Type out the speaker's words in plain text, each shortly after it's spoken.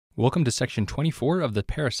Welcome to section 24 of the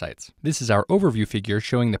parasites. This is our overview figure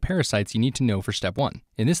showing the parasites you need to know for step 1.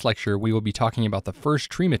 In this lecture, we will be talking about the first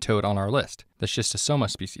trematode on our list, the Schistosoma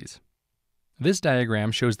species. This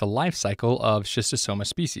diagram shows the life cycle of Schistosoma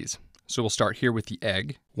species. So we'll start here with the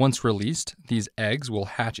egg. Once released, these eggs will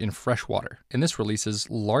hatch in fresh water, and this releases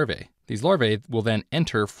larvae. These larvae will then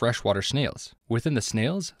enter freshwater snails. Within the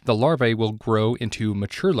snails, the larvae will grow into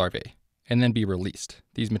mature larvae and then be released.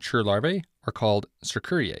 These mature larvae are called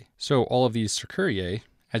cercariae. So all of these cercariae,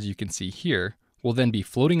 as you can see here, will then be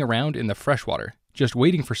floating around in the freshwater, just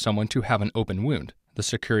waiting for someone to have an open wound. The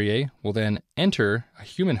cercariae will then enter a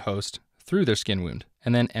human host through their skin wound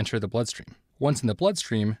and then enter the bloodstream. Once in the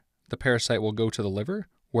bloodstream, the parasite will go to the liver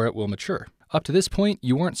where it will mature. Up to this point,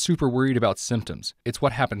 you aren't super worried about symptoms. It's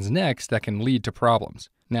what happens next that can lead to problems.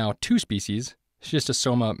 Now, two species,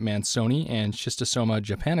 Schistosoma mansoni and Schistosoma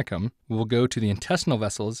japonicum, will go to the intestinal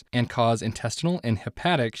vessels and cause intestinal and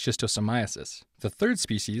hepatic schistosomiasis. The third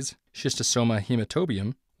species, Schistosoma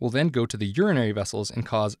hematobium, will then go to the urinary vessels and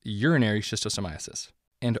cause urinary schistosomiasis.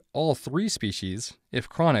 And all three species, if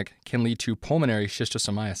chronic, can lead to pulmonary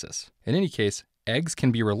schistosomiasis. In any case, eggs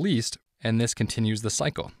can be released, and this continues the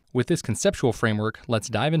cycle. With this conceptual framework, let's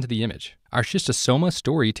dive into the image. Our Schistosoma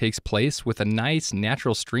story takes place with a nice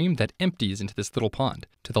natural stream that empties into this little pond.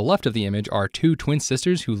 To the left of the image are two twin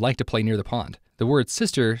sisters who like to play near the pond. The word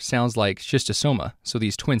sister sounds like schistosoma, so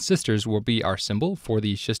these twin sisters will be our symbol for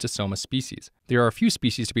the Schistosoma species. There are a few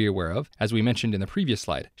species to be aware of, as we mentioned in the previous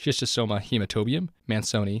slide: Schistosoma hematobium,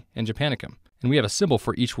 mansoni, and japonicum. And we have a symbol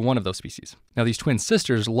for each one of those species. Now, these twin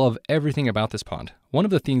sisters love everything about this pond. One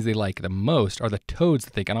of the things they like the most are the toads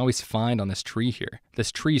that they can always find on this tree here.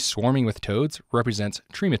 This tree swarming with toads represents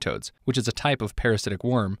trematodes, which is a type of parasitic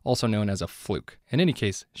worm, also known as a fluke. In any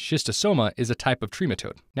case, Schistosoma is a type of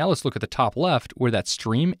trematode. Now let's look at the top left where that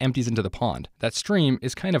stream empties into the pond. That stream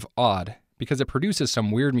is kind of odd, because it produces some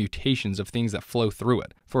weird mutations of things that flow through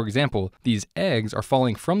it. For example, these eggs are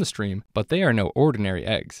falling from the stream, but they are no ordinary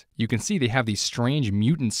eggs. You can see they have these strange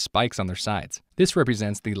mutant spikes on their sides. This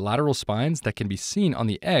represents the lateral spines that can be seen on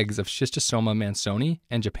the eggs of Schistosoma mansoni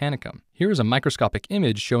and japonicum. Here is a microscopic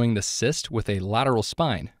image showing the cyst with a lateral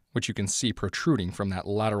spine, which you can see protruding from that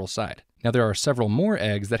lateral side. Now there are several more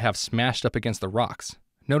eggs that have smashed up against the rocks.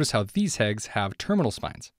 Notice how these eggs have terminal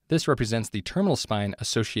spines. This represents the terminal spine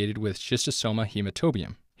associated with Schistosoma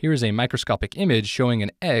hematobium. Here is a microscopic image showing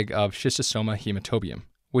an egg of Schistosoma hematobium,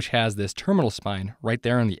 which has this terminal spine right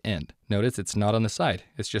there on the end. Notice it's not on the side,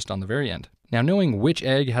 it's just on the very end. Now, knowing which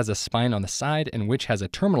egg has a spine on the side and which has a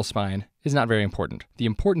terminal spine is not very important. The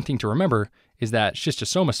important thing to remember is that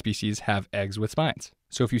Schistosoma species have eggs with spines.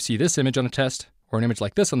 So if you see this image on a test, or an image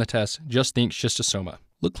like this on the test, just think Schistosoma.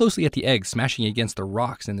 Look closely at the eggs smashing against the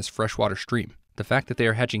rocks in this freshwater stream. The fact that they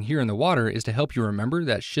are hatching here in the water is to help you remember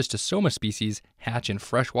that Schistosoma species hatch in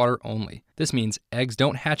freshwater only. This means eggs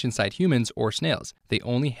don't hatch inside humans or snails. They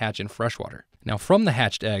only hatch in freshwater. Now, from the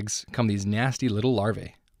hatched eggs come these nasty little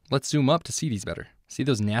larvae. Let's zoom up to see these better. See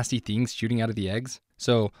those nasty things shooting out of the eggs?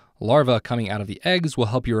 So, larvae coming out of the eggs will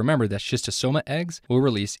help you remember that Schistosoma eggs will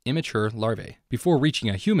release immature larvae. Before reaching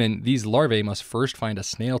a human, these larvae must first find a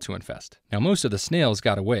snail to infest. Now, most of the snails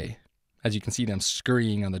got away, as you can see them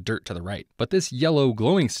scurrying on the dirt to the right. But this yellow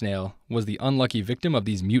glowing snail was the unlucky victim of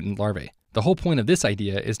these mutant larvae. The whole point of this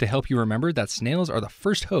idea is to help you remember that snails are the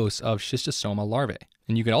first hosts of Schistosoma larvae.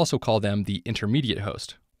 And you could also call them the intermediate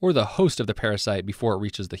host, or the host of the parasite before it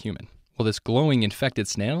reaches the human. Well, this glowing infected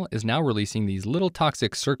snail is now releasing these little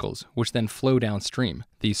toxic circles, which then flow downstream.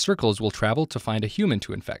 These circles will travel to find a human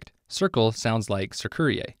to infect. Circle sounds like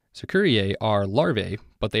cercariae. Cercariae are larvae,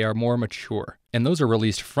 but they are more mature. And those are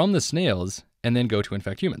released from the snails and then go to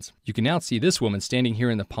infect humans. You can now see this woman standing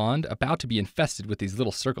here in the pond about to be infested with these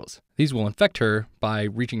little circles. These will infect her by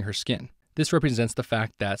reaching her skin. This represents the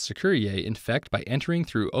fact that cercariae infect by entering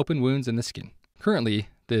through open wounds in the skin. Currently,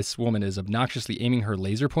 this woman is obnoxiously aiming her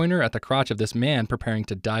laser pointer at the crotch of this man preparing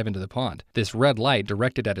to dive into the pond. This red light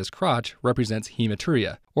directed at his crotch represents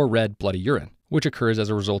hematuria, or red bloody urine, which occurs as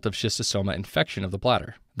a result of Schistosoma infection of the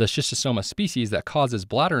bladder. The Schistosoma species that causes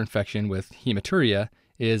bladder infection with hematuria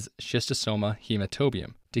is Schistosoma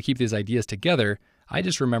hematobium. To keep these ideas together, I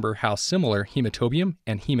just remember how similar hematobium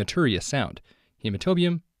and hematuria sound.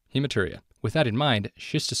 Hematobium, hematuria. With that in mind,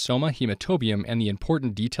 Schistosoma hematobium and the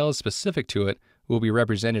important details specific to it will be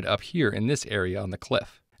represented up here in this area on the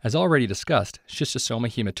cliff. As already discussed, Schistosoma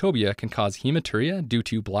hematobia can cause hematuria due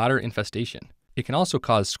to bladder infestation. It can also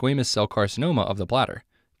cause squamous cell carcinoma of the bladder.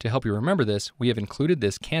 To help you remember this, we have included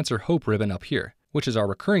this cancer hope ribbon up here, which is our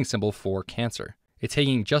recurring symbol for cancer. It's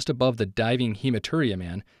hanging just above the diving hematuria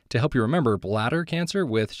man to help you remember bladder cancer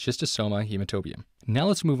with Schistosoma hematobium. Now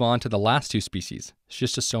let's move on to the last two species,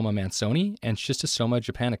 Schistosoma mansoni and Schistosoma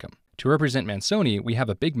japonicum. To represent mansoni, we have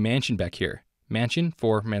a big mansion back here, mansion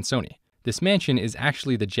for Mansoni. This mansion is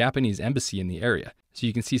actually the Japanese embassy in the area, so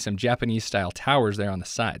you can see some Japanese-style towers there on the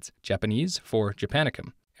sides, Japanese for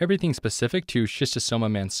japanicum. Everything specific to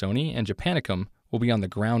Schistosoma mansoni and japanicum will be on the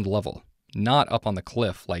ground level, not up on the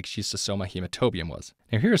cliff like Schistosoma hematobium was.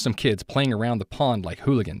 Now here are some kids playing around the pond like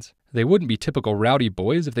hooligans. They wouldn't be typical rowdy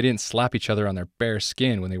boys if they didn't slap each other on their bare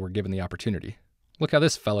skin when they were given the opportunity. Look how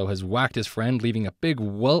this fellow has whacked his friend, leaving a big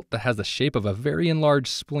welt that has the shape of a very enlarged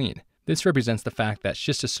spleen. This represents the fact that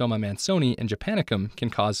Schistosoma mansoni and japanicum can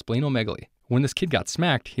cause splenomegaly. When this kid got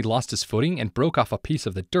smacked, he lost his footing and broke off a piece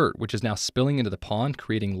of the dirt, which is now spilling into the pond,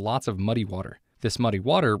 creating lots of muddy water. This muddy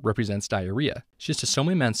water represents diarrhea.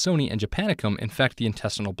 Schistosoma mansoni and japanicum infect the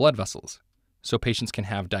intestinal blood vessels, so patients can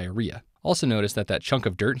have diarrhea. Also notice that that chunk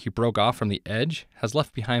of dirt he broke off from the edge has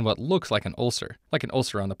left behind what looks like an ulcer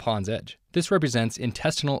on the pond's edge. This represents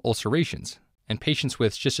intestinal ulcerations, and patients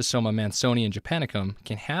with Schistosoma mansoni and japanicum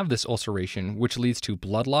can have this ulceration, which leads to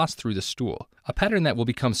blood loss through the stool. A pattern that will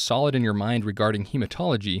become solid in your mind regarding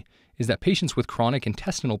hematology is that patients with chronic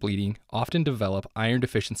intestinal bleeding often develop iron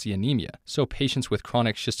deficiency anemia, so patients with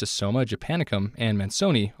chronic Schistosoma japanicum and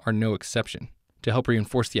mansoni are no exception. To help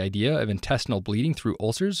reinforce the idea of intestinal bleeding through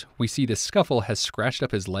ulcers, we see this scuffle has scratched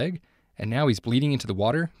up his leg, and now he's bleeding into the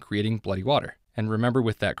water, creating bloody water. And remember,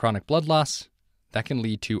 with that chronic blood loss, that can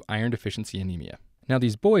lead to iron deficiency anemia. Now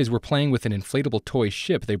these boys were playing with an inflatable toy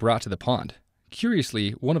ship they brought to the pond.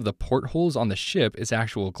 Curiously, one of the portholes on the ship is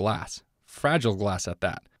actual glass, fragile glass at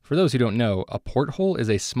that. For those who don't know, a porthole is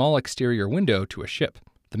a small exterior window to a ship.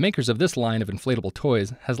 The makers of this line of inflatable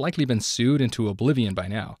toys has likely been sued into oblivion by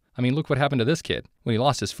now. I mean, look what happened to this kid. When he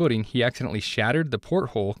lost his footing, he accidentally shattered the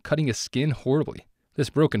porthole, cutting his skin horribly. This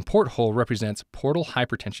broken porthole represents portal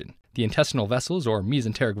hypertension. The intestinal vessels, or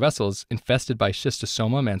mesenteric vessels, infested by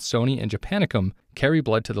Schistosoma mansoni and japanicum carry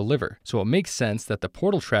blood to the liver, so it makes sense that the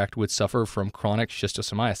portal tract would suffer from chronic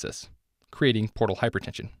schistosomiasis, creating portal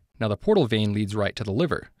hypertension. Now the portal vein leads right to the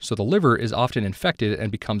liver, so the liver is often infected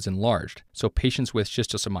and becomes enlarged, so patients with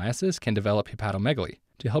schistosomiasis can develop hepatomegaly.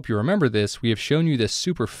 To help you remember this, we have shown you this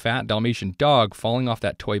super fat Dalmatian dog falling off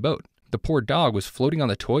that toy boat. The poor dog was floating on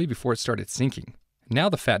the toy before it started sinking. Now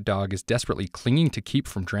the fat dog is desperately clinging to keep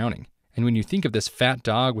from drowning. And when you think of this fat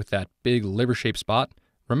dog with that big liver-shaped spot,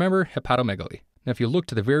 remember hepatomegaly. Now if you look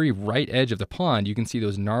to the very right edge of the pond, you can see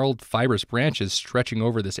those gnarled fibrous branches stretching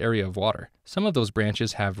over this area of water. Some of those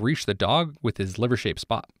branches have reached the dog with his liver-shaped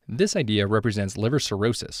spot. This idea represents liver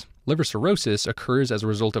cirrhosis. Liver cirrhosis occurs as a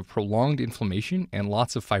result of prolonged inflammation and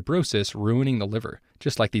lots of fibrosis ruining the liver,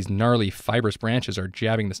 just like these gnarly fibrous branches are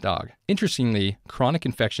jabbing this dog. Interestingly, chronic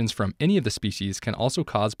infections from any of the species can also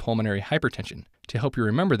cause pulmonary hypertension. To help you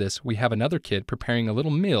remember this, we have another kid preparing a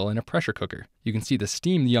little meal in a pressure cooker. You can see the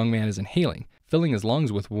steam the young man is inhaling, filling his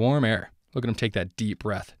lungs with warm air. Look at him take that deep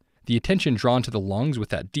breath. The attention drawn to the lungs with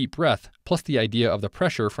that deep breath, plus the idea of the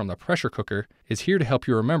pressure from the pressure cooker, is here to help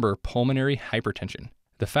you remember pulmonary hypertension.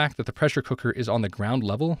 The fact that the pressure cooker is on the ground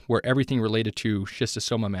level, where everything related to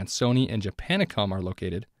Schistosoma mansoni and japanicum are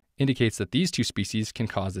located, indicates that these two species can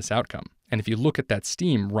cause this outcome. And if you look at that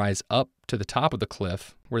steam rise up to the top of the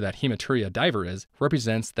cliff, where that hematuria diver is,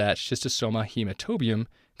 represents that Schistosoma hematobium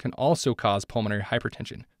can also cause pulmonary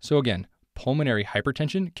hypertension. So again, pulmonary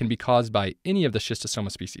hypertension can be caused by any of the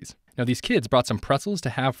Schistosoma species. Now these kids brought some pretzels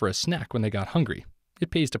to have for a snack when they got hungry.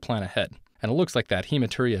 It pays to plan ahead. And it looks like that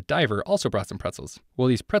hematuria diver also brought some pretzels. Well,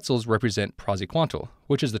 these pretzels represent praziquantel,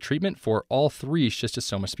 which is the treatment for all three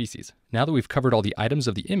Schistosoma species. Now that we've covered all the items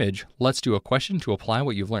of the image, let's do a question to apply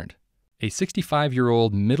what you've learned. A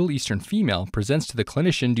 65-year-old Middle Eastern female presents to the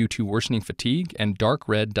clinician due to worsening fatigue and dark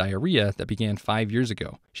red diarrhea that began 5 years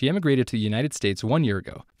ago. She emigrated to the United States 1 year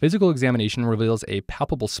ago. Physical examination reveals a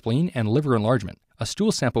palpable spleen and liver enlargement. A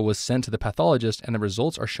stool sample was sent to the pathologist and the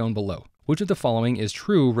results are shown below. Which of the following is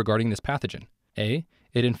true regarding this pathogen? A.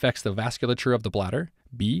 It infects the vasculature of the bladder.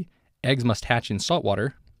 B. Eggs must hatch in salt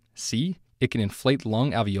water. C. It can inflate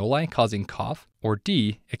lung alveoli, causing cough. Or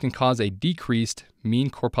D. It can cause a decreased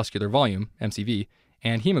mean corpuscular volume, MCV,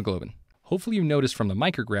 and hemoglobin. Hopefully you've noticed from the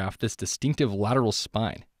micrograph this distinctive lateral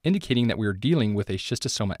spine, indicating that we are dealing with a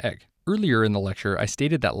schistosoma egg. Earlier in the lecture, I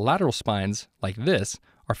stated that lateral spines, like this,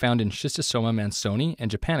 are found in Schistosoma mansoni and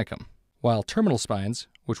japanicum, while terminal spines,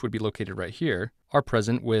 which would be located right here, are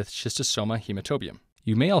present with Schistosoma hematobium.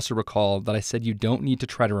 You may also recall that I said you don't need to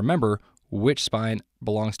try to remember which spine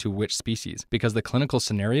belongs to which species, because the clinical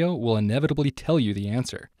scenario will inevitably tell you the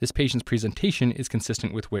answer. This patient's presentation is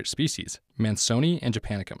consistent with which species? Mansoni and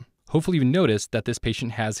Japanicum. Hopefully you noticed that this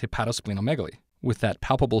patient has hepatosplenomegaly, with that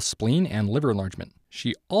palpable spleen and liver enlargement.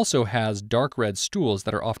 She also has dark red stools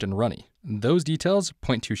that are often runny. Those details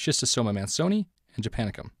point to Schistosoma mansoni and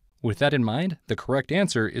Japanicum. With that in mind, the correct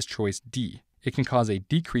answer is choice D. It can cause a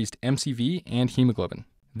decreased MCV and hemoglobin.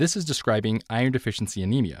 This is describing iron deficiency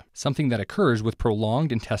anemia, something that occurs with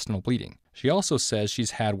prolonged intestinal bleeding. She also says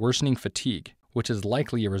she's had worsening fatigue, which is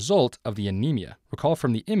likely a result of the anemia. Recall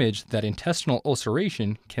from the image that intestinal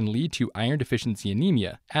ulceration can lead to iron deficiency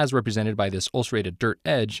anemia, as represented by this ulcerated dirt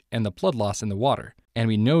edge and the blood loss in the water. And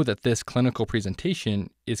we know that this clinical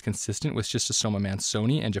presentation is consistent with Schistosoma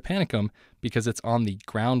mansoni and Japanicum because it's on the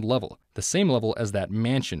ground level, the same level as that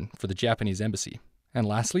mansion for the Japanese embassy. And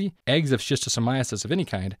lastly, eggs of schistosomiasis of any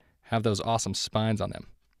kind have those awesome spines on them.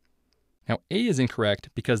 Now A is incorrect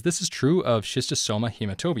because this is true of Schistosoma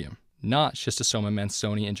hematobium, not Schistosoma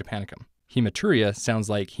mansoni and Japanicum. Hematuria sounds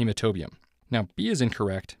like hematobium. Now B is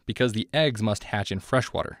incorrect because the eggs must hatch in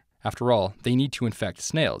freshwater. After all, they need to infect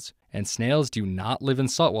snails, and snails do not live in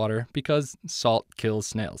saltwater because salt kills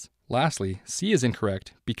snails. Lastly, C is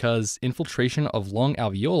incorrect because infiltration of lung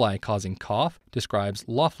alveoli causing cough describes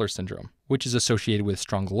Loeffler syndrome, which is associated with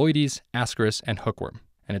strongyloides, ascaris, and hookworm,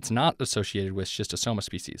 and it's not associated with Schistosoma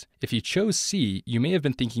species. If you chose C, you may have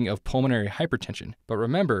been thinking of pulmonary hypertension, but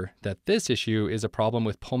remember that this issue is a problem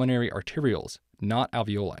with pulmonary arterioles, not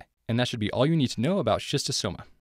alveoli, and that should be all you need to know about Schistosoma.